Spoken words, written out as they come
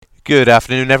Good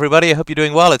afternoon, everybody. I hope you're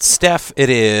doing well. It's Steph. It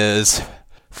is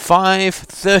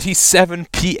 5:37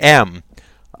 p.m.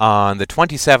 on the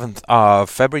 27th of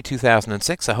February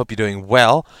 2006. I hope you're doing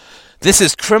well. This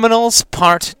is Criminals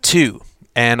Part 2.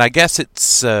 And I guess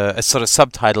it's a sort of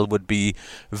subtitle would be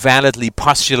validly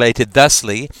postulated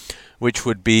thusly, which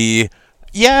would be,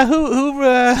 who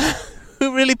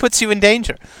really puts you in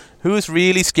danger? Who's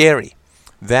really scary?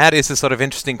 That is a sort of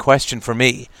interesting question for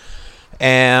me.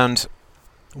 And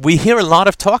we hear a lot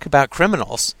of talk about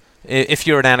criminals. If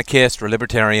you're an anarchist or a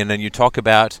libertarian and you talk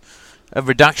about a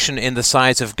reduction in the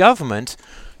size of government,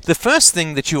 the first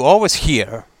thing that you always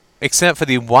hear, except for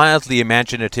the wildly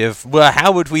imaginative, well,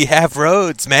 how would we have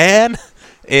roads, man?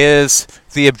 Is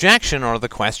the objection or the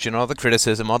question or the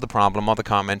criticism or the problem or the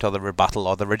comment or the rebuttal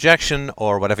or the rejection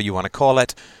or whatever you want to call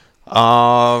it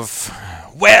of,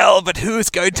 well, but who's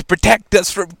going to protect us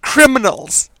from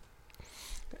criminals?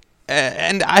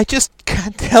 And I just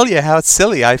can't tell you how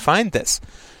silly I find this.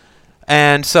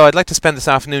 And so I'd like to spend this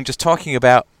afternoon just talking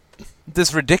about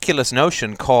this ridiculous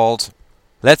notion called,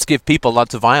 let's give people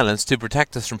lots of violence to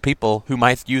protect us from people who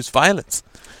might use violence.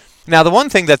 Now, the one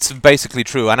thing that's basically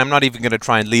true, and I'm not even going to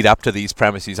try and lead up to these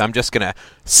premises, I'm just going to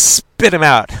spit them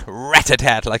out,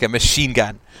 rat-a-tat, like a machine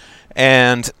gun.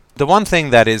 And the one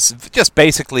thing that is just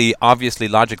basically, obviously,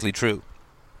 logically true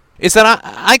is that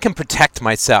I can protect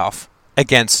myself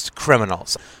against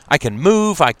criminals. I can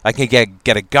move, I can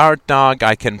get a guard dog,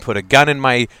 I can put a gun in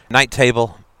my night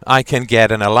table, I can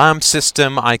get an alarm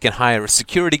system, I can hire a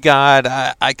security guard,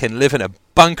 I can live in a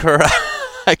bunker,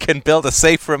 I can build a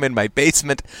safe room in my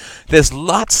basement. There's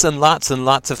lots and lots and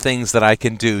lots of things that I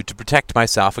can do to protect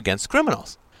myself against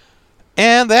criminals.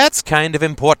 And that's kind of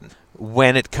important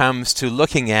when it comes to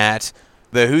looking at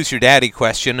the who's your daddy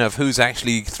question of who's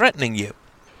actually threatening you.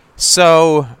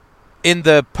 So, in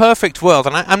the perfect world,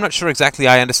 and I'm not sure exactly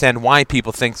I understand why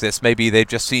people think this. Maybe they've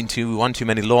just seen one too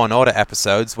many Law & Order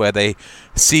episodes where they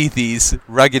see these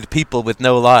rugged people with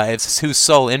no lives whose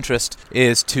sole interest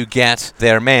is to get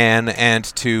their man and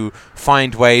to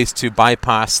find ways to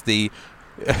bypass the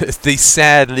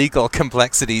sad legal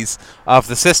complexities of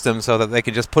the system so that they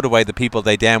can just put away the people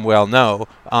they damn well know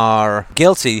are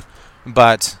guilty,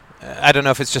 but I don't know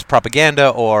if it's just propaganda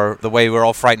or the way we're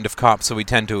all frightened of cops, so we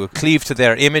tend to cleave to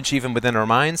their image even within our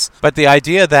minds. But the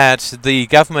idea that the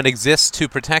government exists to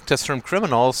protect us from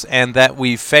criminals and that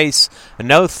we face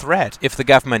no threat if the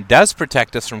government does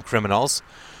protect us from criminals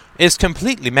is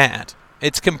completely mad.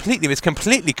 It's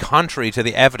completely contrary to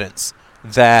the evidence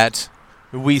that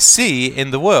we see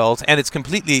in the world, and it's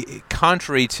completely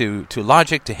contrary to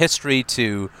logic, to history,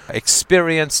 to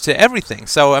experience, to everything.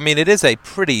 So, I mean, it is a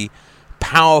pretty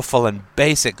powerful and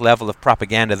basic level of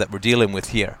propaganda that we're dealing with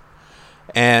here.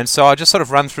 And so I'll just sort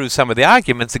of run through some of the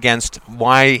arguments against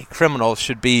why criminals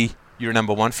should be your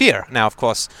number one fear. Now, of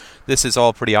course, this is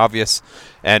all pretty obvious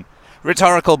and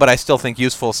rhetorical, but I still think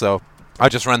useful, so I'll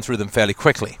just run through them fairly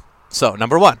quickly. So,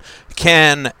 number one,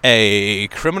 can a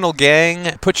criminal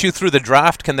gang put you through the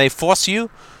draft? Can they force you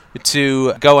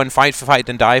to go and fight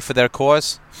and die for their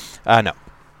cause? No.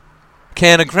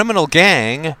 Can a criminal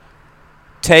gang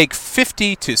take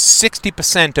 50 to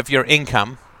 60% of your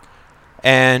income,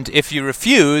 and if you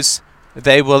refuse,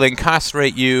 they will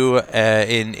incarcerate you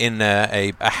in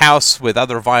a house with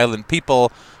other violent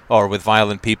people, or with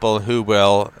violent people who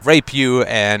will rape you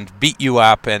and beat you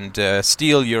up and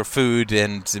steal your food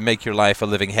and make your life a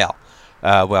living hell?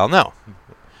 Well, no.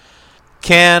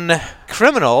 Can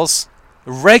criminals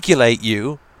regulate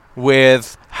you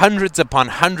with hundreds upon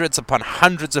hundreds upon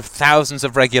hundreds of thousands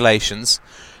of regulations,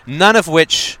 none of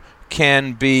which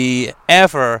can be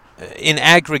ever in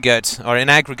aggregate,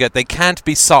 they can't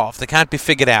be solved, they can't be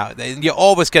figured out. You're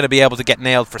always going to be able to get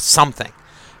nailed for something.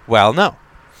 Well, no.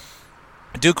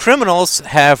 Do criminals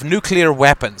have nuclear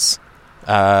weapons?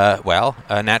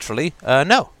 Naturally,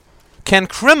 no. Can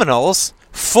criminals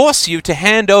force you to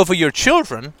hand over your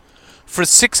children for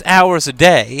 6 hours a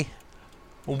day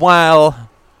while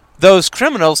those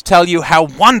criminals tell you how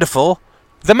wonderful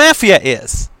the mafia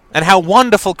is, and how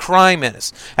wonderful crime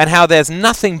is, and how there's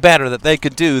nothing better that they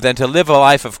could do than to live a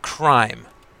life of crime?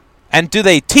 And do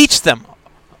they teach them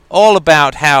all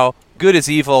about how good is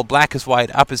evil, black is white,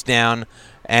 up is down,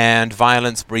 and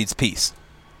violence breeds peace?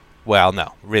 Well,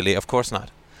 no, really, of course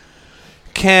not.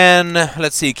 Can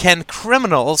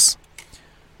criminals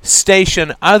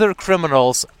station other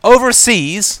criminals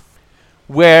overseas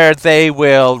where they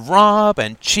will rob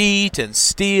and cheat and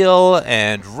steal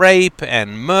and rape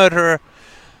and murder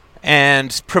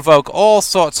and provoke all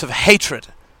sorts of hatred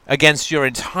against your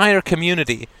entire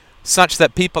community, such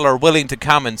that people are willing to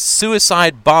come and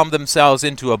suicide bomb themselves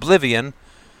into oblivion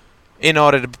in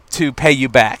order to pay you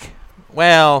back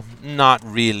Well, not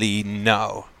really,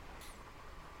 no.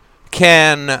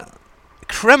 Can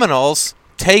criminals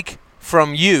take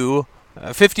from you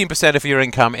 15% of your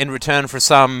income in return for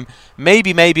some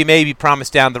maybe promise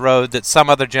down the road that some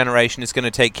other generation is going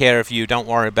to take care of you? Don't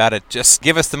worry about it. Just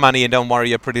give us the money and don't worry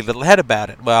your pretty little head about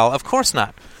it. Well, of course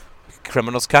not.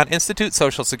 Criminals can't institute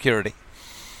Social Security.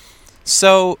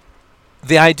 So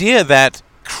the idea that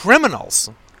criminals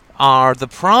are the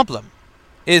problem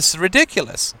is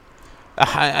ridiculous.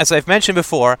 As I've mentioned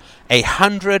before,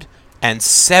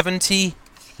 170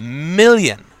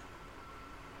 million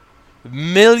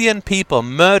people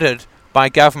murdered by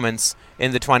governments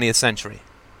in the 20th century.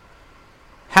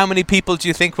 How many people do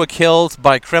you think were killed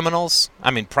by criminals?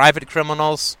 I mean, private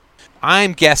criminals?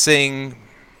 I'm guessing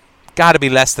got to be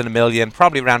less than 1 million,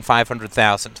 probably around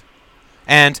 500,000.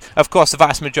 And, of course, the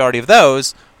vast majority of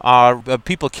those are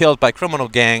people killed by criminal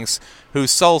gangs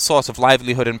whose sole source of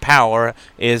livelihood and power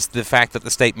is the fact that the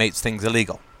state makes things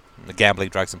illegal. Gambling,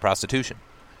 drugs, and prostitution.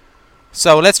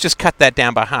 So let's just cut that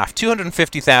down by half.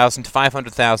 250,000 to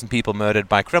 500,000 people murdered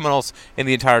by criminals in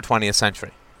the entire 20th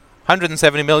century.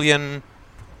 170 million,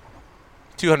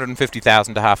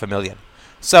 250,000 to half a million.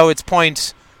 So it's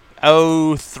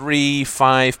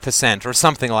 0.035% or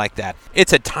something like that.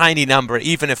 It's a tiny number,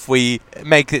 even if we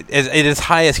make it as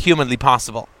high as humanly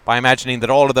possible, by imagining that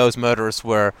all of those murders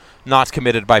were not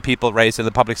committed by people raised in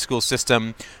the public school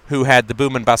system, who had the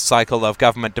boom and bust cycle of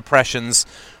government depressions,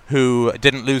 who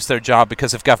didn't lose their job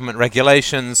because of government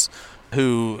regulations,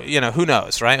 who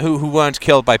knows, right? Who weren't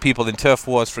killed by people in turf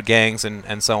wars for gangs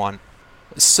and so on.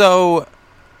 So,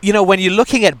 when you're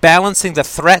looking at balancing the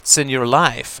threats in your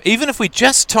life, even if we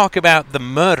just talk about the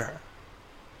murder,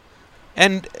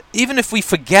 and even if we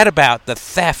forget about the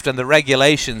theft and the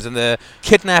regulations and the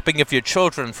kidnapping of your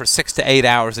children for 6 to 8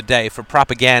 hours a day for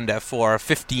propaganda for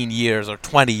 15 years or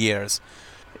 20 years,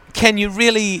 can you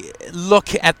really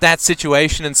look at that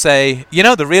situation and say,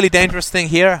 the really dangerous thing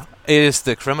here is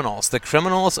the criminals. The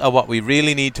criminals are what we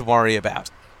really need to worry about.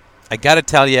 I gotta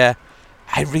tell you,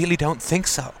 I really don't think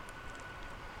so.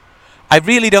 I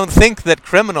really don't think that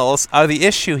criminals are the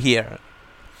issue here.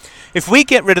 If we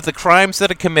get rid of the crimes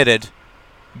that are committed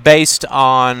based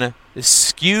on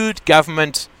skewed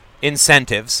government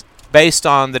incentives, based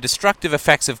on the destructive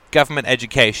effects of government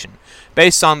education,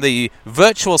 based on the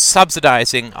virtual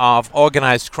subsidizing of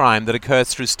organized crime that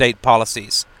occurs through state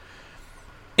policies,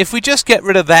 if we just get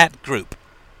rid of that group,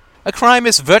 a crime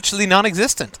is virtually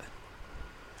non-existent.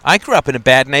 I grew up in a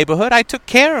bad neighborhood. I took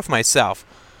care of myself.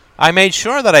 I made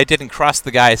sure that I didn't cross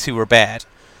the guys who were bad.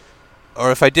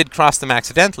 Or if I did cross them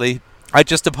accidentally, I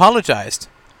just apologized.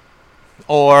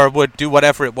 Or would do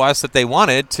whatever it was that they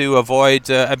wanted to avoid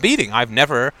a beating. I've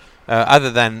never, other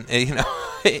than,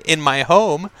 in my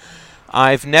home,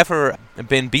 I've never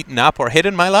been beaten up or hit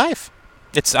in my life.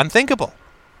 It's unthinkable.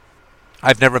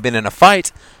 I've never been in a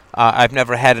fight. I've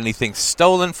never had anything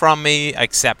stolen from me,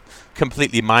 except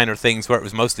completely minor things where it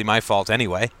was mostly my fault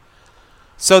anyway.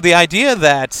 So the idea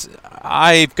that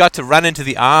I've got to run into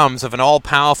the arms of an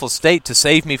all-powerful state to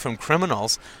save me from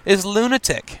criminals is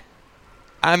lunatic.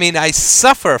 I mean, I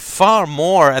suffer far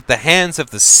more at the hands of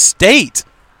the state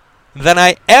than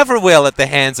I ever will at the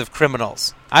hands of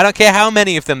criminals. I don't care how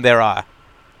many of them there are.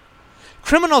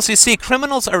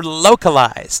 Criminals are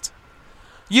localized.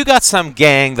 You got some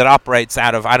gang that operates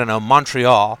out of,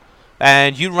 Montreal,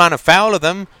 and you run afoul of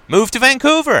them, move to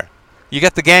Vancouver. You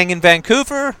got the gang in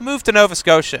Vancouver, move to Nova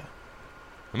Scotia.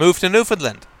 Move to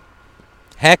Newfoundland.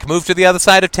 Heck, move to the other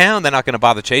side of town. They're not going to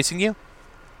bother chasing you.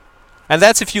 And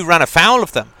that's if you run afoul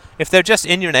of them. If they're just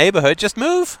in your neighborhood, just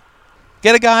move.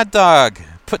 Get a guard dog.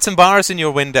 Put some bars in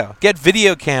your window. Get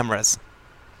video cameras.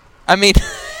 I mean,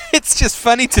 it's just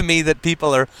funny to me that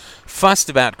people are fussed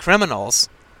about criminals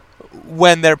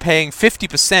when they're paying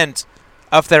 50%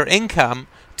 of their income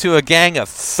to a gang of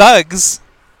thugs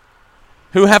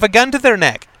who have a gun to their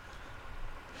neck.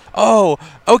 Oh,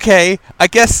 okay, I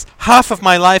guess half of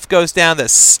my life goes down the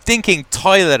stinking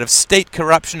toilet of state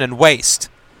corruption and waste.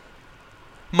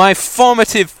 My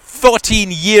formative 14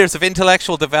 years of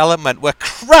intellectual development were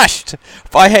crushed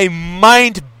by a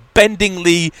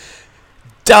mind-bendingly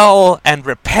dull and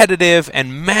repetitive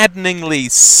and maddeningly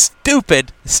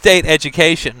stupid state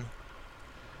education.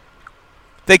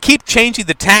 They keep changing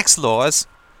the tax laws.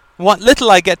 What little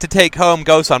I get to take home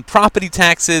goes on property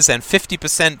taxes and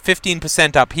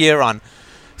 15% up here on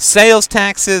sales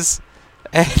taxes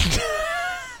and,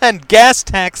 and gas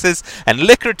taxes and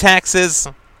liquor taxes.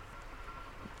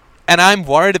 And I'm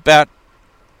worried about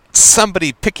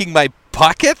somebody picking my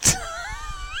pocket?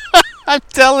 I'm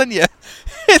telling you,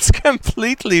 it's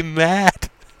completely mad.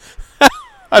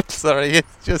 I'm sorry.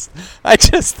 I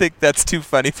just think that's too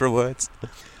funny for words.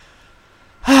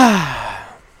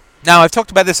 Now, I've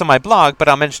talked about this on my blog, but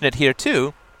I'll mention it here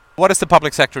too. What has the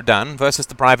public sector done versus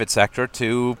the private sector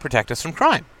to protect us from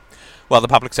crime? Well, the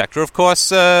public sector, of course,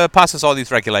 passes all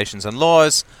these regulations and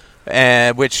laws,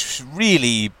 which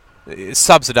really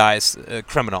subsidize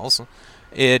criminals.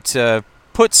 It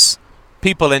puts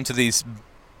people into these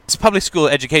public school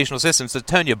educational systems that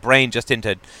turn your brain just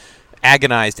into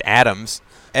agonized atoms,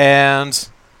 and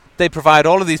they provide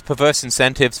all of these perverse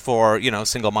incentives for,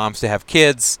 single moms to have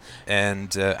kids,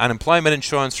 and unemployment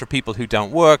insurance for people who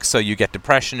don't work, so you get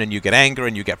depression, and you get anger,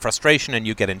 and you get frustration, and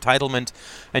you get entitlement,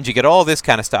 and you get all this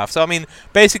kind of stuff. So,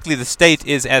 basically the state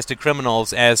is as to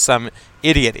criminals as some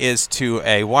idiot is to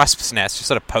a wasp's nest, just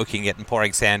sort of poking it and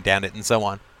pouring sand down it and so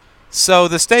on. So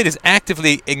the state is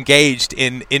actively engaged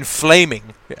in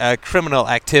inflaming criminal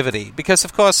activity, because,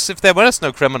 of course, if there was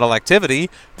no criminal activity,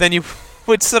 then you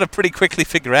would sort of pretty quickly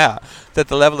figure out that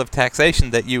the level of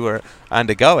taxation that you were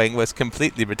undergoing was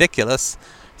completely ridiculous.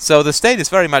 So the state is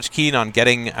very much keen on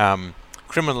getting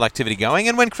criminal activity going,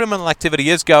 and when criminal activity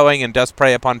is going and does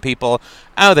prey upon people,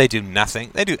 they do nothing.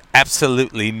 They do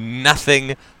absolutely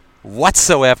nothing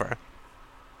whatsoever.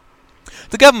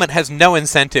 The government has no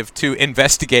incentive to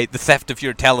investigate the theft of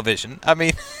your television.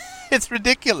 It's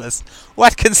ridiculous.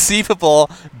 What conceivable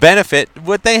benefit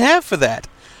would they have for that?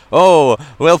 Oh,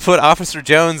 we'll put Officer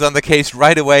Jones on the case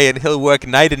right away, and he'll work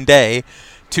night and day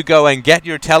to go and get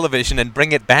your television and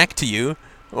bring it back to you.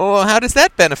 Well, how does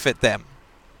that benefit them?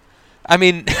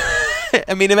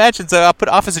 Imagine, so I'll put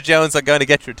Officer Jones on going to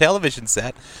get your television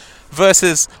set,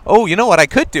 versus, you know what I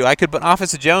could do? I could put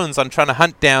Officer Jones on trying to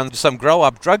hunt down some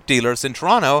grow-up drug dealers in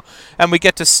Toronto, and we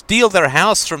get to steal their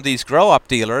house from these grow-up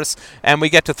dealers, and we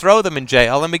get to throw them in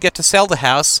jail, and we get to sell the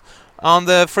house on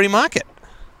the free market.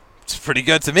 It's pretty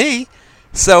good to me.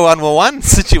 So on one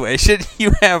situation,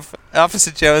 you have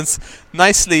Officer Jones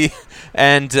nicely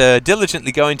and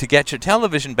diligently going to get your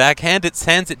television back,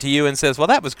 hands it to you and says, well,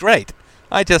 that was great.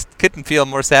 I just couldn't feel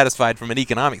more satisfied from an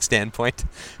economic standpoint.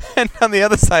 And on the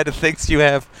other side of things, you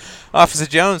have Officer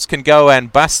Jones can go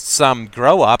and bust some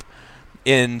grow-up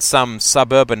in some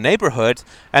suburban neighborhood,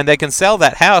 and they can sell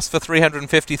that house for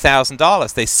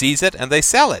 $350,000. They seize it and they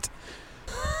sell it.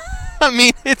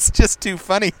 It's just too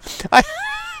funny.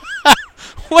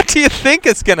 What do you think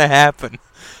is going to happen?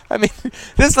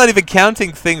 This is not even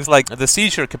counting things like the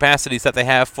seizure capacities that they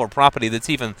have for property that's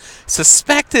even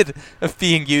suspected of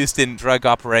being used in drug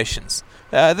operations.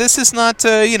 This is not,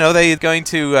 they're going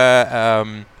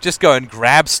to just go and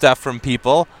grab stuff from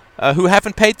people who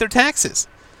haven't paid their taxes.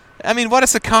 What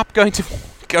is a cop going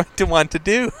to want to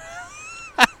do?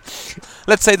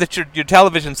 Let's say that your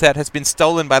television set has been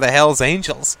stolen by the Hells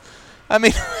Angels.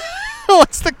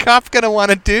 What's the cop going to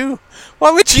want to do?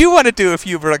 What would you want to do if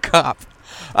you were a cop?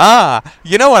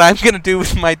 You know what I'm going to do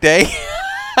with my day?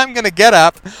 I'm going to get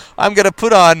up. I'm going to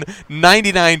put on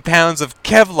 99 pounds of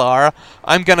Kevlar.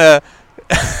 I'm going to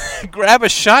grab a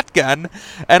shotgun,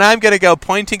 and I'm going to go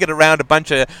pointing it around a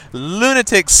bunch of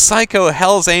lunatic, psycho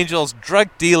Hells Angels,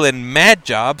 drug-dealing mad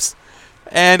jobs,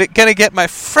 and it's going to get my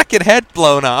frickin' head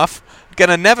blown off.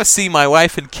 Gonna never see my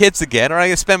wife and kids again, or I'm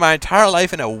gonna spend my entire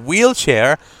life in a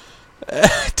wheelchair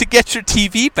to get your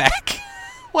TV back.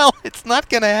 Well, it's not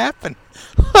gonna happen.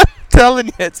 I'm telling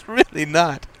you, it's really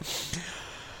not.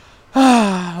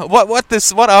 What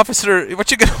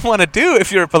you're gonna want to do if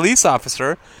you're a police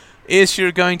officer is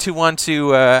you're going to want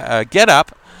to get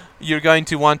up. You're going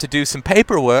to want to do some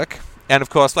paperwork. And, of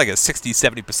course, like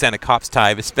 60-70% of cops'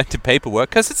 time is spent in paperwork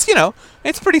because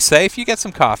it's pretty safe. You get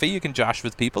some coffee. You can josh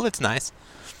with people. It's nice.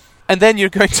 And then you're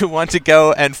going to want to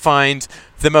go and find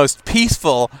the most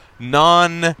peaceful,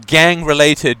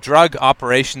 non-gang-related drug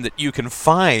operation that you can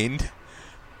find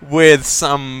with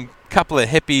some couple of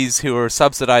hippies who are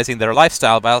subsidizing their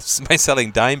lifestyle by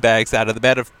selling dime bags out of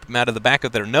the back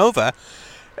of their Nova.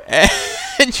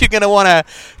 And you're going to want to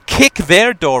kick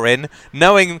their door in,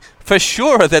 knowing for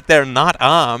sure that they're not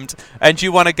armed, and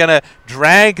you want to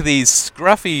drag these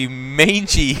scruffy,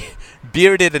 mangy,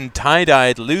 bearded and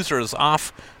tie-dyed losers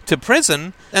off to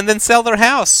prison, and then sell their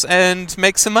house and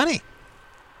make some money.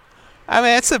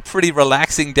 It's a pretty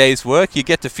relaxing day's work. You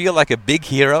get to feel like a big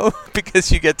hero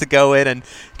because you get to go in and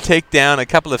take down a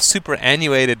couple of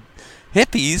superannuated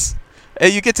hippies.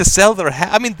 You get to sell their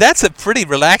house. That's a pretty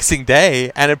relaxing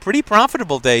day and a pretty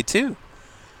profitable day, too.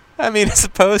 As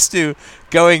opposed to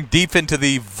going deep into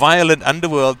the violent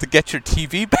underworld to get your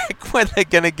TV back when they're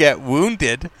going to get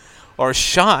wounded or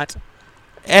shot.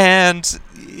 And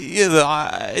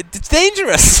it's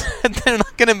dangerous. And they're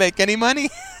not going to make any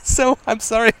money. So, I'm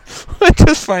sorry. I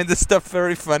just find this stuff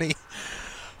very funny.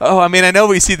 Oh, I mean, I know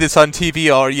we see this on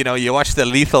TV, or, you watch the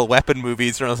Lethal Weapon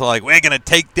movies, and it's like, we're going to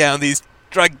take down these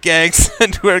drug gangs,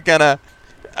 and we're going to,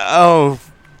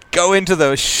 go into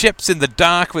those ships in the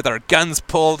dark with our guns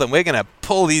pulled, and we're going to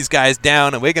pull these guys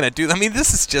down, and we're going to do... I mean,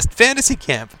 this is just fantasy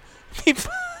camp.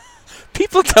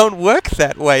 People don't work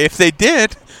that way. If they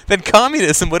did, then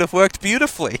communism would have worked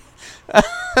beautifully.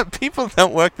 People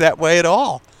don't work that way at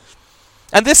all.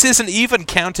 And this isn't even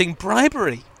counting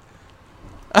bribery.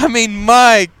 I mean,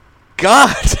 my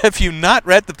God, have you not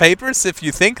read the papers if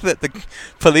you think that the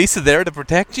police are there to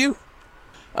protect you?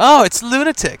 Oh, it's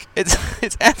lunatic.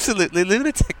 It's absolutely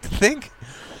lunatic to think.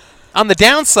 On the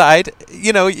downside,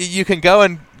 you can go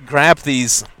and grab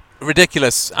these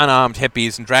ridiculous unarmed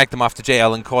hippies and drag them off to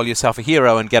jail and call yourself a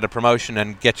hero and get a promotion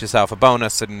and get yourself a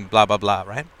bonus and blah, blah, blah,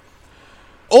 right?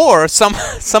 Or some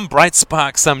bright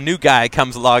spark, some new guy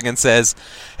comes along and says,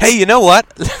 hey, you know what?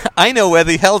 I know where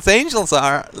the Hells Angels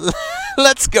are.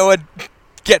 Let's go and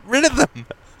get rid of them.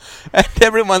 And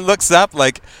everyone looks up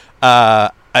like,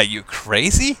 are you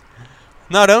crazy?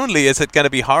 Not only is it going to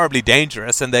be horribly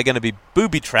dangerous and they're going to be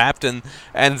booby-trapped and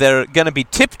they're going to be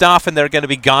tipped off and they're going to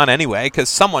be gone anyway because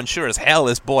someone sure as hell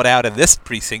is bought out in this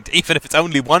precinct, even if it's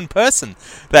only one person.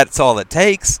 That's all it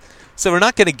takes. So we're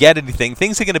not going to get anything.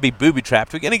 Things are going to be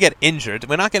booby-trapped. We're going to get injured.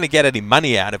 We're not going to get any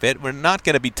money out of it. We're not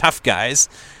going to be tough guys.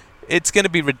 It's going to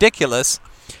be ridiculous.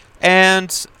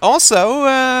 And also,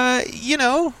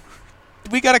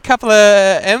 we got a couple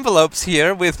of envelopes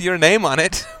here with your name on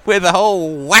it, with a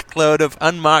whole whackload of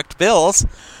unmarked bills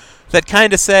that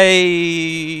kind of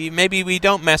say maybe we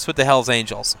don't mess with the Hells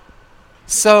Angels.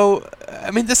 So,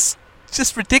 I mean, this is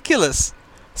just ridiculous.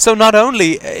 So not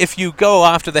only, if you go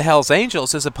after the Hells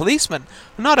Angels as a policeman,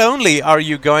 not only are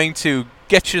you going to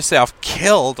get yourself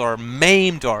killed or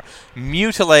maimed or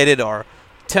mutilated or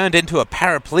turned into a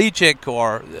paraplegic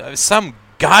or some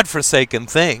godforsaken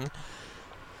thing,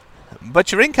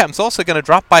 but your income's also going to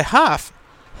drop by half.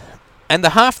 And the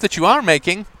half that you are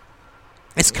making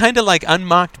is kind of like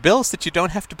unmarked bills that you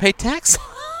don't have to pay tax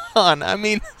on. I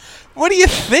mean, what do you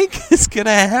think is going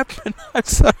to happen? I'm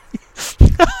sorry.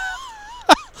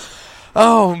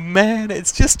 Oh, man,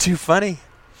 it's just too funny.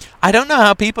 I don't know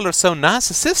how people are so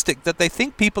narcissistic that they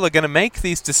think people are going to make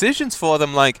these decisions for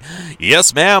them like,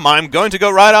 yes, ma'am, I'm going to go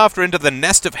right after into the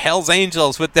nest of Hells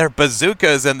Angels with their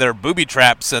bazookas and their booby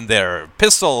traps and their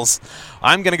pistols.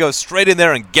 I'm going to go straight in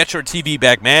there and get your TV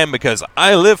back, ma'am, because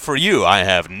I live for you. I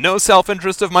have no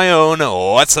self-interest of my own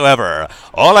whatsoever.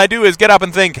 All I do is get up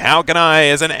and think, how can I,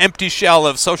 as an empty shell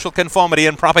of social conformity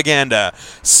and propaganda,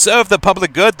 serve the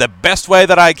public good the best way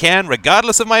that I can,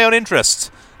 regardless of my own interests?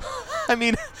 I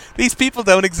mean, these people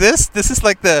don't exist. This is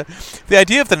like the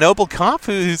idea of the noble cop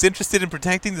who's interested in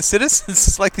protecting the citizens.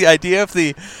 It's like the idea of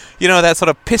the, that sort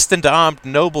of pistoned-armed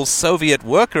noble Soviet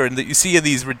worker that you see in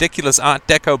these ridiculous Art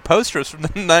Deco posters from the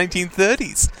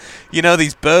 1930s.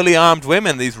 These burly armed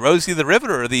women, these Rosie the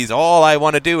Riveter, these all I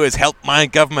want to do is help my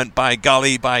government, by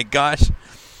golly, by gosh.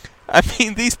 I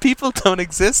mean, these people don't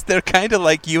exist. They're kind of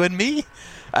like you and me.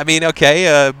 I mean,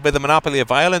 okay, with a monopoly of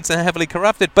violence and heavily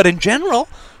corrupted, but in general,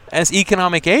 as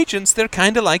economic agents, they're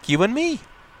kind of like you and me.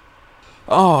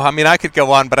 Oh, I mean, I could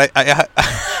go on, but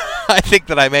I think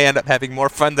that I may end up having more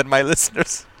fun than my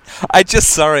listeners. I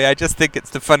just think it's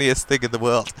the funniest thing in the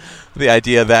world. The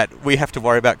idea that we have to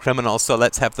worry about criminals, so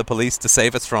let's have the police to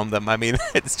save us from them. I mean,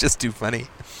 it's just too funny.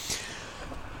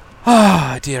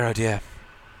 Oh, dear, oh, dear.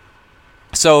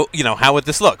 So, how would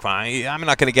this look? I'm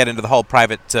not going to get into the whole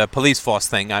private police force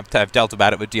thing. I've dealt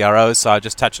about it with DROs, so I'll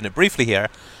just touch on it briefly here.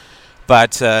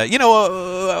 But,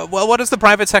 well, what has the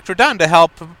private sector done to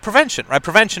help prevention, right?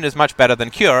 Prevention is much better than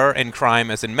cure in crime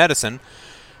as in medicine,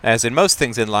 as in most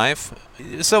things in life.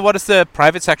 So what has the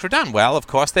private sector done? Well, of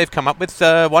course, they've come up with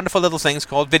wonderful little things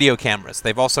called video cameras.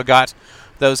 They've also got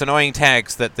those annoying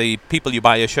tags that the people you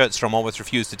buy your shirts from always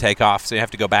refuse to take off, so you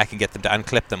have to go back and get them to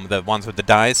unclip them, the ones with the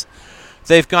dies.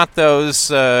 They've got those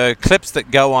clips that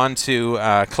go onto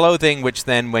clothing, which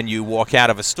then when you walk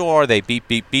out of a store, they beep,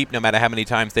 beep, beep, no matter how many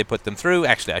times they put them through.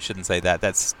 Actually, I shouldn't say that.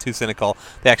 That's too cynical.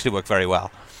 They actually work very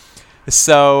well.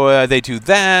 So they do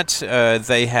that.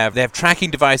 They have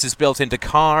tracking devices built into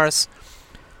cars.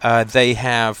 They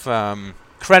have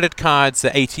credit cards,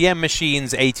 ATM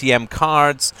machines, ATM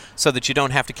cards, so that you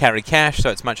don't have to carry cash, so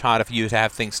it's much harder for you to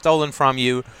have things stolen from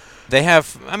you. They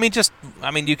have,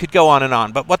 you could go on and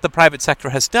on, but what the private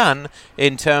sector has done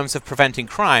in terms of preventing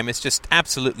crime is just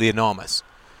absolutely enormous.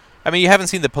 I mean, you haven't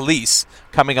seen the police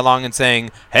coming along and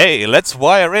saying, hey, let's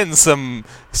wire in some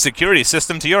security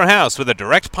system to your house with a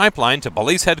direct pipeline to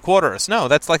police headquarters. No,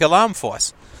 that's like alarm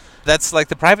force. That's like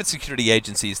the private security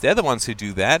agencies. They're the ones who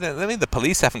do that. I mean, the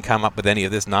police haven't come up with any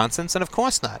of this nonsense, and of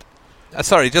course not.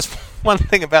 Sorry, just one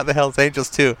thing about the Hells Angels,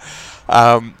 too.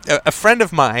 A friend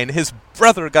of mine, his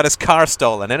brother got his car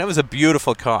stolen, and it was a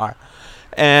beautiful car.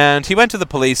 And he went to the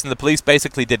police, and the police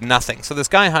basically did nothing. So this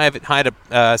guy hired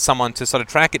someone to sort of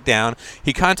track it down.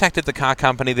 He contacted the car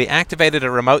company. They activated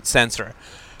a remote sensor.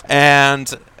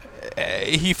 And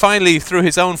he finally, through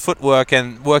his own footwork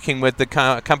and working with the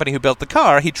company who built the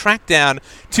car, he tracked down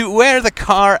to where the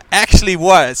car actually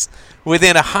was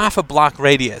within a half a block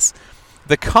radius.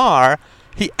 The car,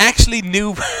 he actually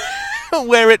knew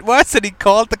where it was, and he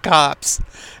called the cops.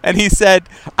 And he said,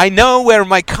 "I know where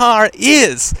my car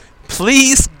is.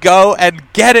 Please go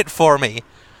and get it for me."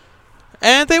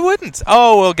 And they wouldn't.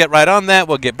 "Oh, we'll get right on that.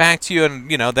 We'll get back to you." And,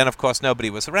 then, of course, nobody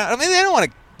was around. I mean, they don't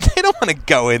want to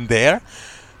go in there.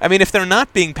 I mean, if they're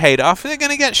not being paid off, they're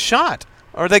going to get shot,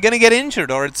 or they're going to get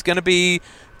injured, or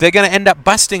they're going to end up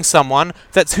busting someone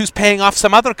who's paying off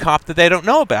some other cop that they don't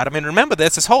know about. I mean, remember,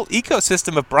 there's this whole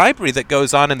ecosystem of bribery that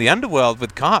goes on in the underworld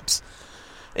with cops.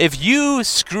 If you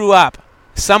screw up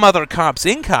some other cop's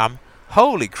income,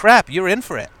 holy crap, you're in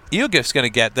for it. You're just going to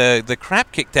get the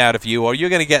crap kicked out of you, or you're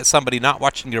going to get somebody not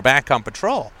watching your back on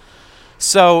patrol.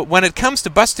 So when it comes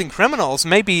to busting criminals,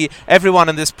 maybe everyone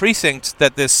in this precinct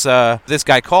that this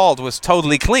guy called was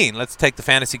totally clean. Let's take the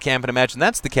fantasy camp and imagine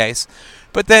that's the case.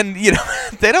 But then,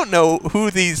 they don't know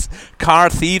who these car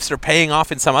thieves are paying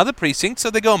off in some other precinct, so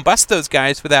they go and bust those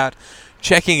guys without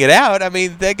checking it out. I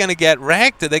mean, they're going to get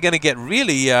wrecked, they're going to get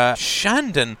really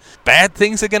shunned, and bad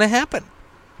things are going to happen.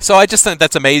 So I just think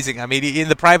that's amazing. I mean, in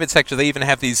the private sector, they even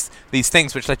have these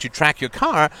things which let you track your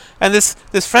car. And this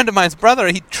friend of mine's brother,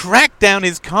 he tracked down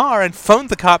his car and phoned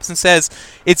the cops and says,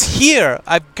 "It's here.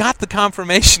 I've got the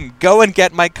confirmation. Go and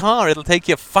get my car. It'll take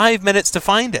you 5 minutes to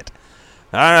find it."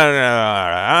 We'll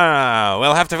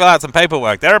have to fill out some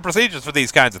paperwork. There are procedures for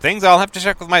these kinds of things. I'll have to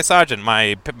check with my sergeant.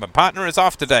 My partner is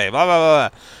off today. Blah, blah, blah.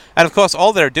 And, of course,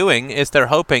 all they're doing is they're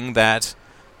hoping that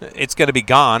it's going to be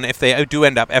gone if they do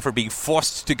end up ever being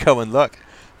forced to go and look.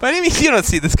 But, I mean, you don't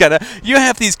see this kind of... You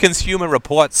have these Consumer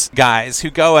Reports guys who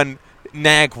go and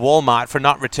nag Walmart for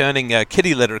not returning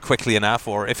kitty litter quickly enough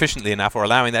or efficiently enough or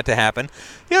allowing that to happen.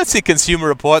 You don't see Consumer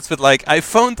Reports with, like, "I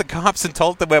phoned the cops and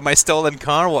told them where my stolen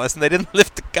car was, and they didn't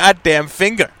lift a goddamn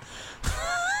finger."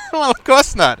 Well, of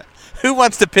course not. Who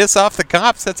wants to piss off the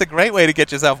cops? That's a great way to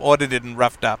get yourself audited and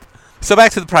roughed up. So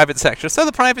back to the private sector. So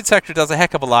the private sector does a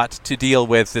heck of a lot to deal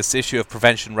with this issue of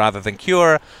prevention rather than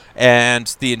cure,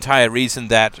 and the entire reason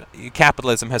that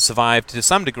capitalism has survived to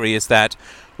some degree is that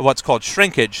what's called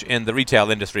shrinkage in the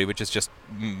retail industry, which is just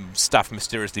stuff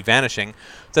mysteriously vanishing,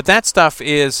 that stuff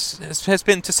has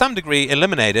been to some degree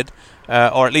eliminated,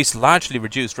 or at least largely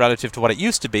reduced relative to what it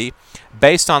used to be,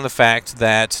 based on the fact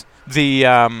that the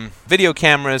video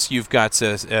cameras, you've got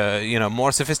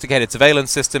more sophisticated surveillance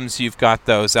systems, you've got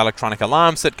those electronic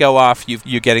alarms that go off,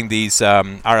 you're getting these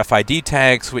RFID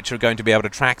tags which are going to be able to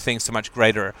track things to much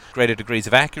greater degrees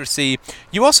of accuracy.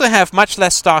 You also have much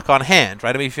less stock on hand,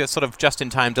 right? I mean, if you're sort of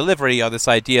just-in-time delivery, or this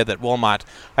idea that Walmart,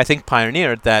 I think,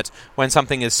 pioneered, that when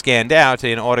something is scanned out,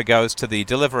 an order goes to the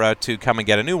deliverer to come and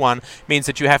get a new one, means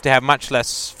that you have to have much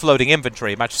less floating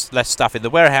inventory, much less stuff in the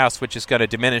warehouse, which is going to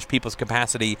diminish people's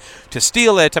capacity to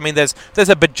steal it. I mean, there's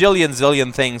a bajillion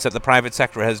zillion things that the private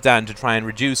sector has done to try and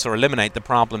reduce or eliminate the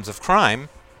problems of crime.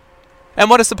 And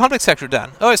what has the public sector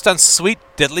done? Oh, it's done sweet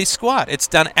diddly squat. It's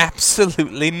done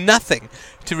absolutely nothing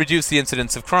to reduce the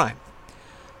incidence of crime.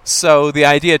 So the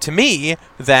idea to me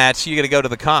that you're going to go to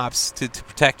the cops to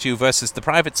protect you versus the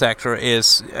private sector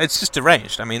it's just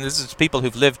deranged. I mean, this is people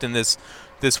who've lived in this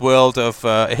world of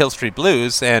Hill Street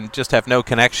Blues and just have no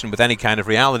connection with any kind of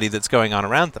reality that's going on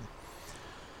around them.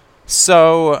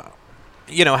 So,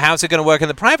 how's it going to work in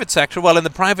the private sector? Well, in the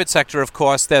private sector, of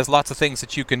course, there's lots of things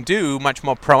that you can do much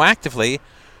more proactively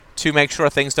to make sure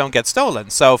things don't get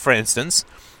stolen. So, for instance,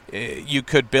 you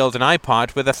could build an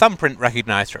iPod with a thumbprint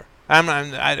recognizer.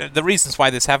 The reasons why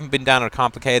this haven't been done are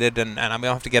complicated, and I'm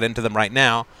going to have to get into them right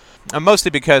now. Mostly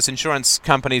because insurance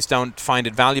companies don't find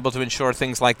it valuable to insure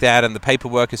things like that, and the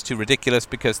paperwork is too ridiculous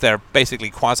because they're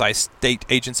basically quasi-state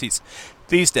agencies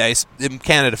these days, in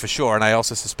Canada for sure, and I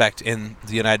also suspect in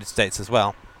the United States as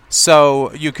well.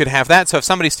 So you could have that. So if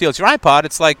somebody steals your iPod,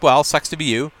 it's like, well, sucks to be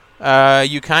you.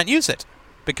 You can't use it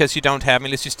because you don't have,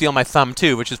 unless you steal my thumb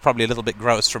too, which is probably a little bit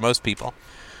gross for most people.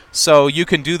 So you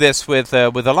can do this with a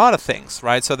lot of things,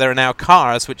 right? So there are now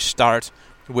cars which start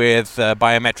with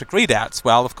biometric readouts.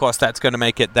 Well, of course, that's going to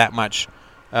make it that much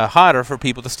harder for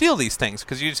people to steal these things,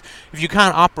 because if you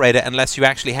can't operate it unless you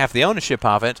actually have the ownership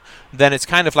of it, then it's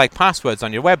kind of like passwords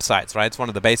on your websites, right? It's one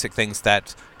of the basic things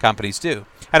that companies do.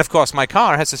 And of course, my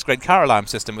car has this great car alarm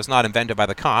system. It was not invented by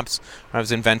the cops. It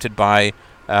was invented by,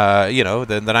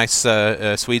 the nice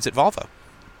Swedes at Volvo.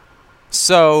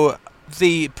 So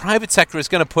the private sector is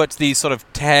going to put these sort of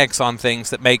tags on things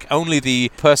that make only the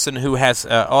person who has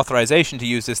authorization to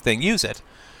use this thing use it.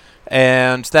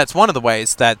 And that's one of the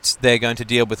ways that they're going to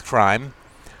deal with crime.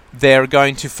 They're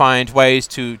going to find ways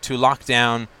to lock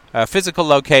down physical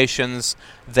locations.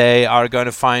 They are going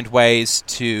to find ways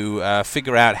to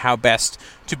figure out how best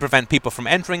to prevent people from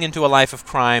entering into a life of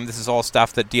crime. This is all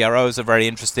stuff that DROs are very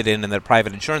interested in and that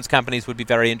private insurance companies would be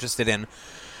very interested in.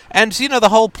 And, the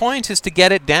whole point is to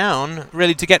get it down,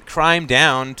 really to get crime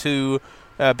down to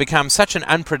become such an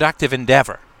unproductive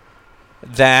endeavor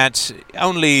that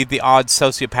only the odd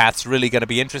sociopath's really going to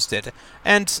be interested.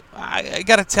 And I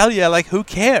got to tell you, who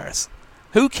cares?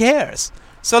 Who cares?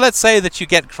 So let's say that you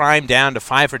get crime down to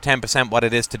 5 or 10% what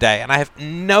it is today, and I have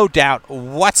no doubt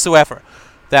whatsoever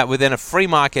that within a free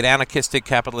market, anarchistic,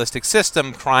 capitalistic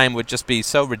system, crime would just be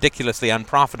so ridiculously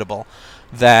unprofitable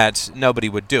that nobody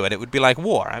would do it. It would be like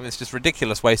war. I mean, it's just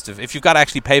ridiculous waste of... If you've got to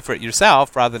actually pay for it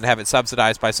yourself rather than have it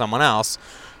subsidized by someone else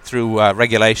through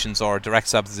regulations or direct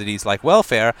subsidies like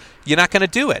welfare, you're not going to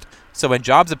do it. So when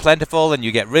jobs are plentiful and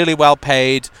you get really well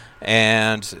paid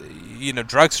and,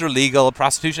 drugs are illegal,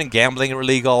 prostitution and gambling are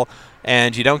illegal,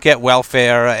 and you don't get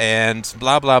welfare and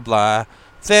blah, blah, blah,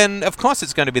 then of course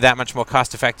it's going to be that much more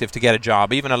cost effective to get a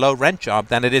job, even a low rent job,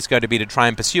 than it is going to be to try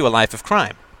and pursue a life of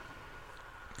crime.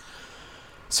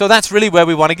 So that's really where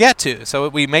we want to get to. So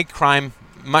we make crime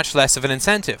much less of an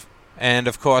incentive. And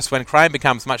of course, when crime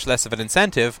becomes much less of an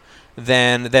incentive,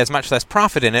 then there's much less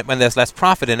profit in it. When there's less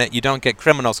profit in it, you don't get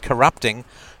criminals corrupting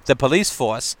the police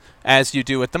force as you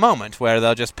do at the moment, where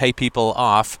they'll just pay people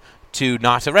off to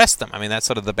not arrest them. I mean, that's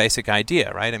sort of the basic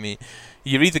idea, right? I mean,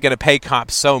 you're either going to pay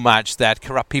cops so much that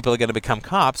corrupt people are going to become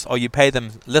cops, or you pay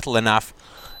them little enough,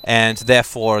 and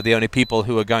therefore the only people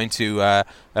who are going to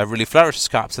really flourish as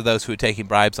cops are those who are taking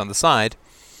bribes on the side.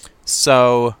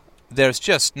 So there's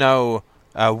just no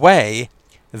way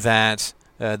that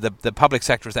the public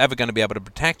sector is ever going to be able to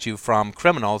protect you from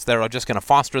criminals. They're just going to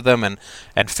foster them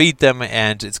and feed them,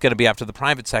 and it's going to be up to the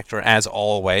private sector, as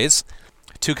always,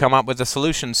 to come up with the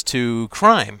solutions to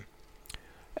crime.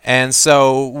 And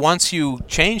so once you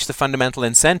change the fundamental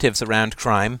incentives around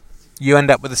crime, you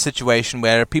end up with a situation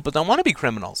where people don't want to be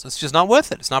criminals. It's just not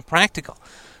worth it. It's not practical.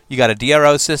 You got a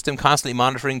DRO system constantly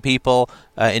monitoring people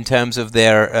in terms of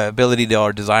their ability to,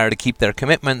 or desire to keep their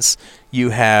commitments. You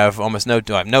have almost no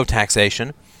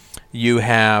taxation. You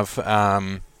have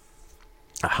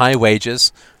high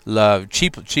wages,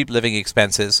 cheap living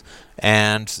expenses,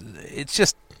 and it's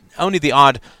just only the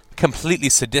odd completely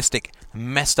sadistic,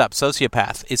 messed up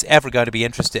sociopath is ever going to be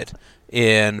interested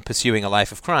in pursuing a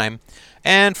life of crime.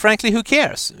 And frankly, who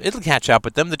cares? It'll catch up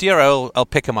with them. The DRO will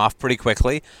pick them off pretty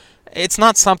quickly. It's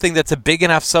not something that's a big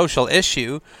enough social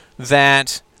issue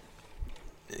that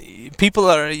you're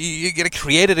going to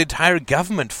create an entire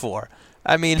government for.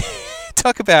 I mean,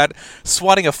 talk about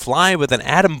swatting a fly with an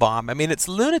atom bomb. I mean, it's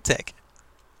lunatic.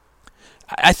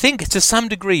 I think to some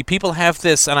degree people have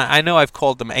this, and I know I've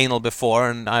called them anal before,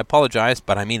 and I apologize,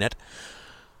 but I mean it.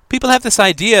 People have this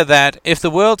idea that if the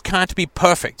world can't be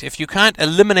perfect, if you can't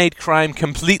eliminate crime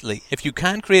completely, if you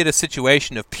can't create a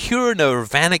situation of pure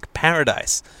nirvanic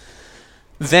paradise,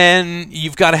 then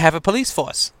you've got to have a police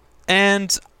force.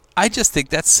 And I just think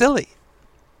that's silly.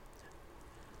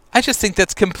 I just think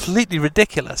that's completely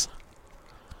ridiculous.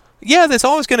 Yeah, there's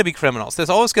always going to be criminals. There's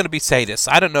always going to be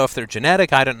sadists. I don't know if they're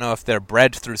genetic. I don't know if they're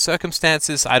bred through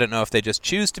circumstances. I don't know if they just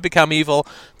choose to become evil.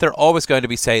 They're always going to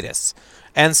be sadists.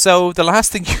 And so the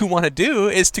last thing you want to do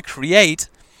is to create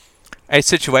a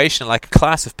situation like a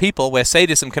class of people where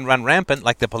sadism can run rampant,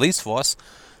 like the police force,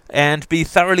 and be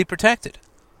thoroughly protected.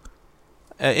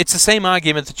 It's the same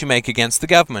argument that you make against the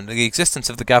government, the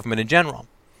existence of the government in general.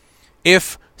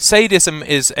 If sadism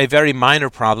is a very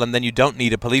minor problem, then you don't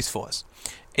need a police force.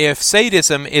 If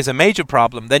sadism is a major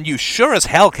problem, then you sure as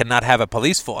hell cannot have a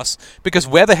police force, because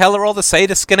where the hell are all the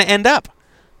sadists going to end up?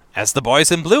 As the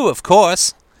boys in blue, of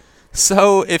course.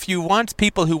 So if you want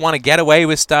people who want to get away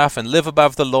with stuff and live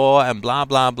above the law and blah,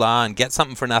 blah, blah, and get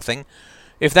something for nothing,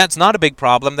 if that's not a big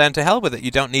problem, then to hell with it.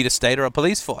 You don't need a state or a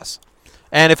police force.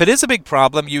 And if it is a big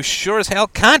problem, you sure as hell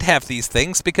can't have these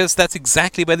things, because that's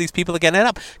exactly where these people are going to end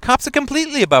up. Cops are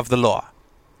completely above the law.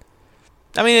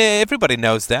 I mean, everybody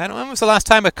knows that. When was the last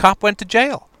time a cop went to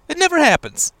jail? It never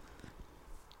happens.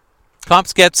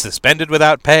 Cops get suspended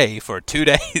without pay for 2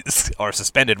 days, or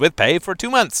suspended with pay for 2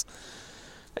 months.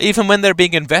 even when they're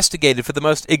being investigated for the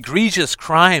most egregious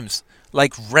crimes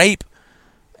like rape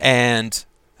and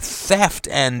theft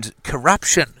and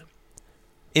corruption,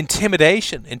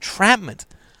 intimidation, entrapment.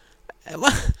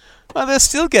 Well, they're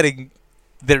still getting,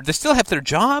 they still have their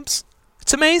jobs.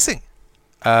 It's amazing.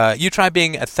 You try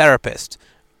being a therapist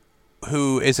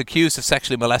who is accused of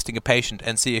sexually molesting a patient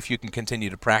and see if you can continue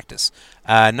to practice.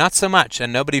 Not so much,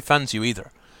 and nobody funds you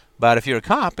either. But if you're a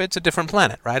cop, it's a different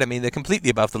planet, right? I mean, they're completely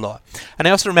above the law. And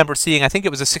I also remember seeing, I think it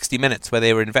was a 60 Minutes, where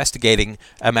they were investigating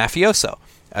a mafioso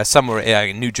somewhere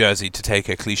in New Jersey, to take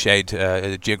a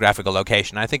cliched geographical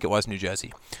location. I think it was New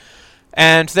Jersey.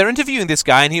 And they're interviewing this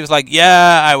guy, and he was like,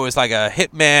 yeah, I was like a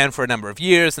hitman for a number of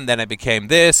years, and then I became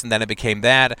this, and then I became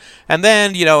that. And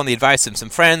then, on the advice of some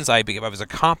friends, I was a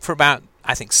cop for about,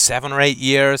 I think, 7 or 8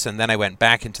 years, and then I went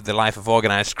back into the life of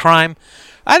organized crime.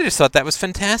 I just thought that was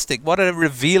fantastic. What a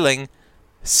revealing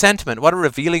sentiment, what a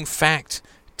revealing fact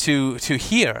to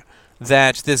hear,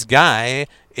 that this guy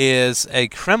is a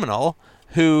criminal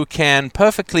who can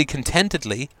perfectly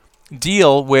contentedly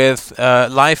deal with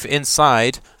life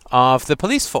inside of the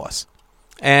police force.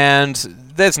 And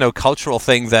there's no cultural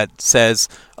thing that says,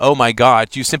 oh my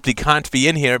God, you simply can't be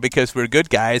in here because we're good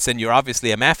guys and you're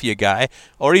obviously a mafia guy.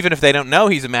 Or even if they don't know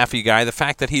he's a mafia guy, the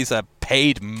fact that he's a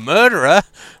paid murderer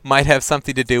might have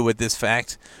something to do with this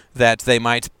fact, that they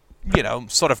might,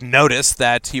 sort of notice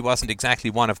that he wasn't exactly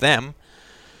one of them.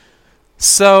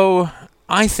 So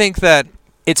I think that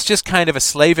it's just kind of a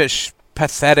slavish,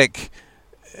 pathetic,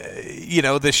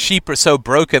 the sheep are so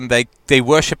broken they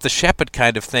worship the shepherd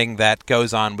kind of thing that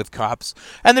goes on with cops.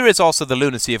 And there is also the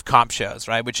lunacy of cop shows,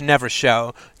 right, which never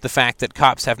show the fact that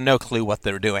cops have no clue what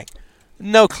they're doing.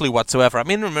 No clue whatsoever. I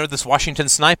mean, remember this Washington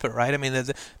sniper, right? I mean,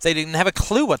 they didn't have a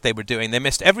clue what they were doing. They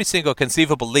missed every single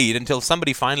conceivable lead until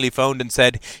somebody finally phoned and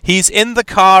said, he's in the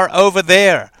car over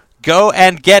there. Go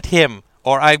and get him,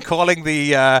 or I'm calling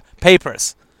the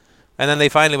papers. And then they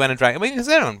finally went and dragged him. I mean,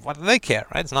 because what do they care,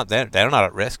 right? It's not they're not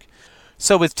at risk.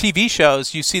 So with TV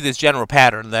shows, you see this general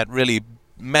pattern that really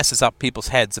messes up people's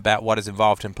heads about what is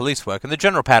involved in police work. And the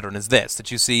general pattern is this, that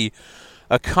you see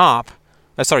a criminal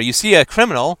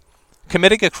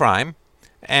committing a crime,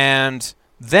 and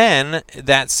then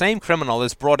that same criminal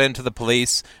is brought into the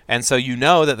police, and so you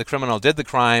know that the criminal did the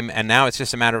crime, and now it's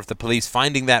just a matter of the police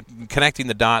finding that, connecting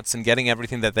the dots, and getting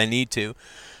everything that they need to.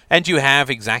 And you have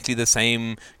exactly the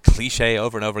same cliche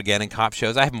over and over again in cop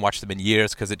shows. I haven't watched them in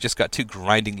years because it just got too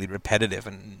grindingly repetitive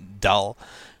and dull.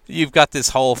 You've got this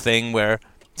whole thing where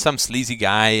some sleazy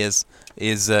guy is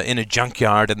in a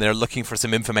junkyard and they're looking for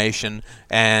some information,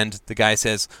 and the guy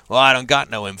says, well, I don't got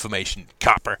no information,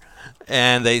 copper.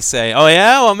 And they say, oh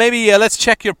yeah, well maybe let's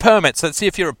check your permits. Let's see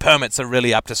if your permits are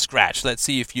really up to scratch. Let's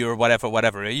see if you're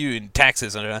whatever. Are you in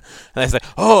taxes? And they say,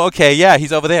 oh okay, yeah,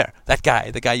 he's over there. That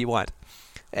guy, the guy you want.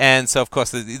 And so, of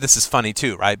course, this is funny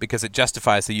too, right? Because it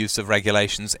justifies the use of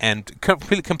regulations and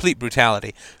complete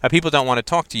brutality. People don't want to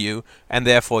talk to you, and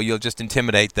therefore you'll just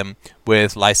intimidate them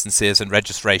with licenses and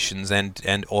registrations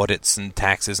and audits and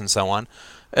taxes and so on.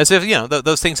 As if,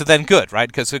 those things are then good, right?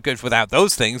 Because without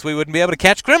those things, we wouldn't be able to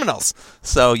catch criminals.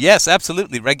 So, yes,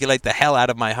 absolutely, regulate the hell out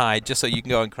of my hide just so you can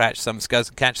go and catch some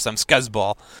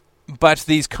scuzzball. But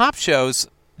these cop shows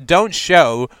don't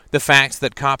show the fact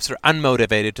that cops are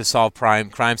unmotivated to solve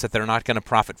crimes that they're not going to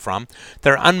profit from.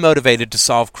 They're unmotivated to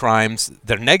solve crimes.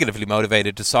 They're negatively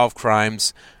motivated to solve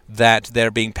crimes that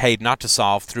they're being paid not to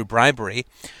solve through bribery.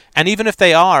 And even if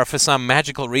they are, for some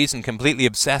magical reason, completely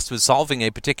obsessed with solving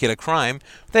a particular crime,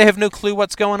 they have no clue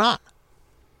what's going on.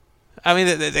 I mean,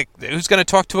 who's going to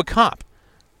talk to a cop?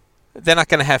 They're not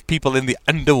going to have people in the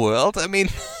underworld. I mean,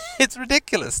 it's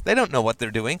ridiculous. They don't know what they're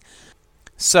doing.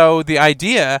 So the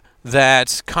idea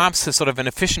that cops are sort of an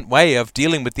efficient way of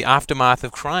dealing with the aftermath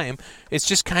of crime is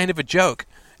just kind of a joke.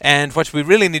 And what we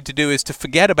really need to do is to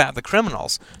forget about the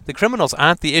criminals. The criminals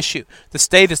aren't the issue. The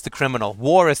state is the criminal.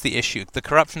 War is the issue. The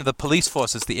corruption of the police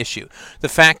force is the issue. The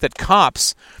fact that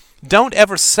cops don't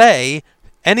ever say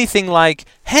anything like,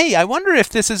 hey, I wonder if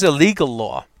this is a legal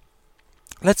law.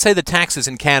 Let's say the taxes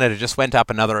in Canada just went up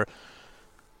another,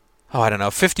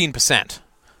 15%.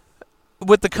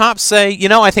 Would the cops say,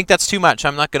 I think that's too much,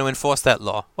 I'm not going to enforce that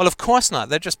law? Well, of course not.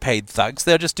 They're just paid thugs.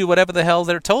 They'll just do whatever the hell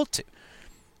they're told to.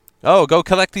 Oh, go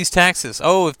collect these taxes.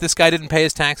 Oh, if this guy didn't pay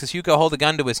his taxes, you go hold a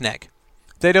gun to his neck.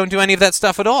 They don't do any of that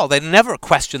stuff at all. They never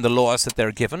question the laws that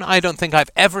they're given. I don't think I've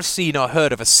ever seen or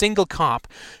heard of a single cop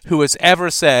who has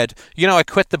ever said, I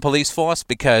quit the police force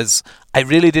because I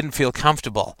really didn't feel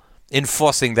comfortable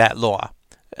enforcing that law.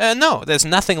 No, there's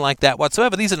nothing like that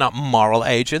whatsoever. These are not moral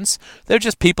agents. They're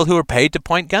just people who are paid to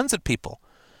point guns at people.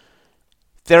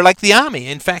 They're like the army.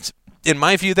 In fact, in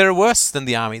my view, they're worse than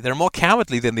the army. They're more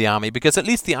cowardly than the army, because at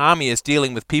least the army is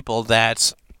dealing with people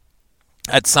that,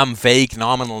 at some vague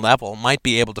nominal level, might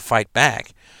be able to fight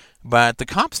back. But the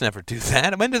cops never do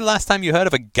that. When did the last time you heard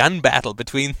of a gun battle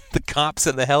between the cops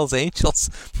and the Hells Angels?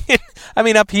 I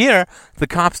mean, up here, the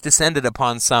cops descended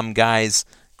upon some guy's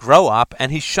grow-up,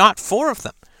 and he shot 4 of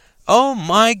them. Oh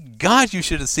my God, you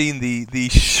should have seen the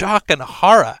shock and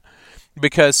horror,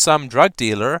 because some drug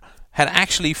dealer had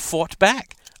actually fought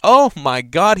back. Oh my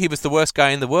God, he was the worst guy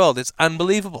in the world. It's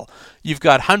unbelievable. You've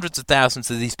got hundreds of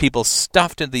thousands of these people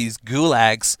stuffed in these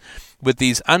gulags with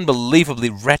these unbelievably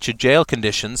wretched jail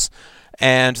conditions,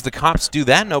 and the cops do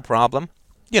that no problem.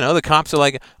 You know, the cops are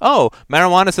like, "Oh,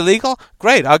 marijuana's illegal?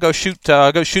 Great, I'll go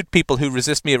shoot people who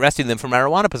resist me arresting them for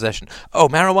marijuana possession. Oh,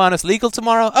 marijuana's legal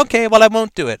tomorrow? Okay, well, I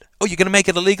won't do it. Oh, you're going to make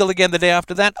it illegal again the day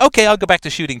after that? Okay, I'll go back to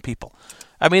shooting people."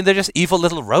 I mean, they're just evil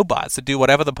little robots that do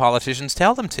whatever the politicians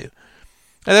tell them to.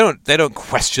 And they don't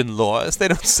question laws. They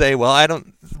don't say, well, I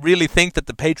don't really think that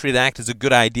the Patriot Act is a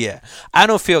good idea. I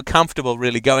don't feel comfortable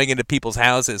really going into people's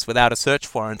houses without a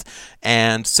search warrant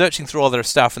and searching through all their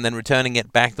stuff and then returning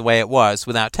it back the way it was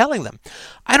without telling them.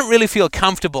 I don't really feel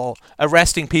comfortable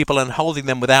arresting people and holding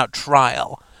them without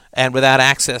trial and without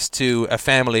access to a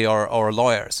family or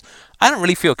lawyers. I don't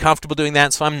really feel comfortable doing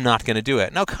that, so I'm not going to do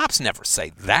it. No, cops never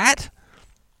say that.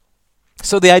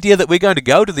 So the idea that we're going to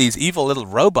go to these evil little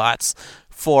robots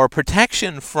for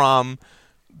protection from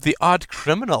the odd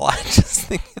criminal, I just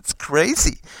think it's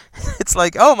crazy. It's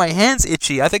like, oh, my hand's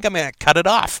itchy. I think I'm going to cut it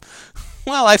off.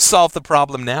 Well, I've solved the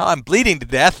problem now. I'm bleeding to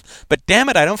death, but damn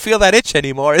it, I don't feel that itch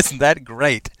anymore. Isn't that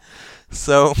great?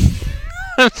 So,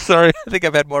 I'm sorry. I think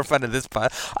I've had more fun in this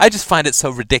part. I just find it so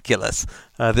ridiculous,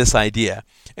 this idea.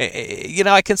 You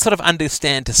know, I can sort of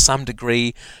understand to some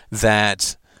degree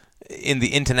that in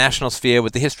the international sphere,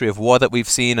 with the history of war that we've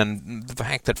seen and the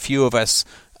fact that few of us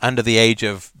under the age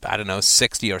of,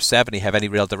 60 or 70 have any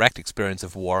real direct experience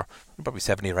of war. Probably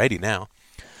 70 or 80 now.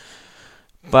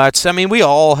 But, I mean, we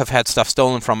all have had stuff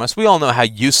stolen from us. We all know how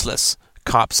useless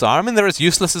cops are. I mean, they're as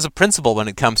useless as a principal when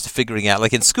it comes to figuring out,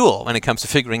 like in school, when it comes to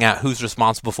figuring out who's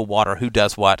responsible for what or who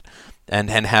does what and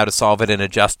how to solve it in a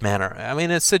just manner. I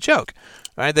mean, it's a joke.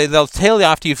 Right? They'll tail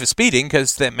after you for speeding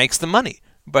because that makes them money.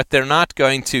 But they're not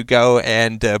going to go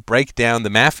and break down the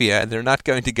mafia. They're not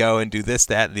going to go and do this,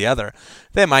 that, and the other.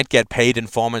 They might get paid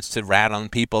informants to rat on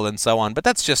people and so on, but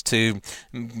that's just to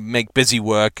make busy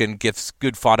work and give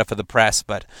good fodder for the press.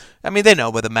 But, I mean, they know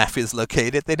where the mafia is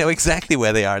located. They know exactly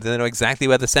where they are. They know exactly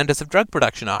where the centers of drug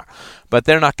production are. But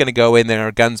they're not going to go in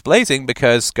there guns blazing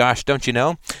because, gosh, don't you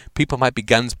know, people might be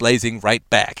guns blazing right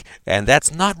back. And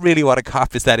that's not really what a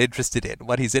cop is that interested in.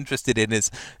 What he's interested in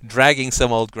is dragging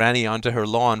some old granny onto her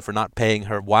lawn for not paying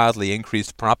her wildly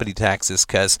increased property taxes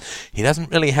because he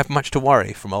doesn't really have much to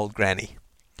worry from old granny.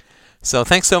 So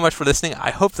thanks so much for listening. I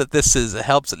hope that this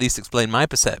helps at least explain my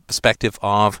perspective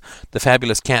of the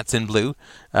fabulous Cats in Blue.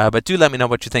 But do let me know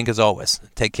what you think as always.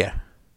 Take care.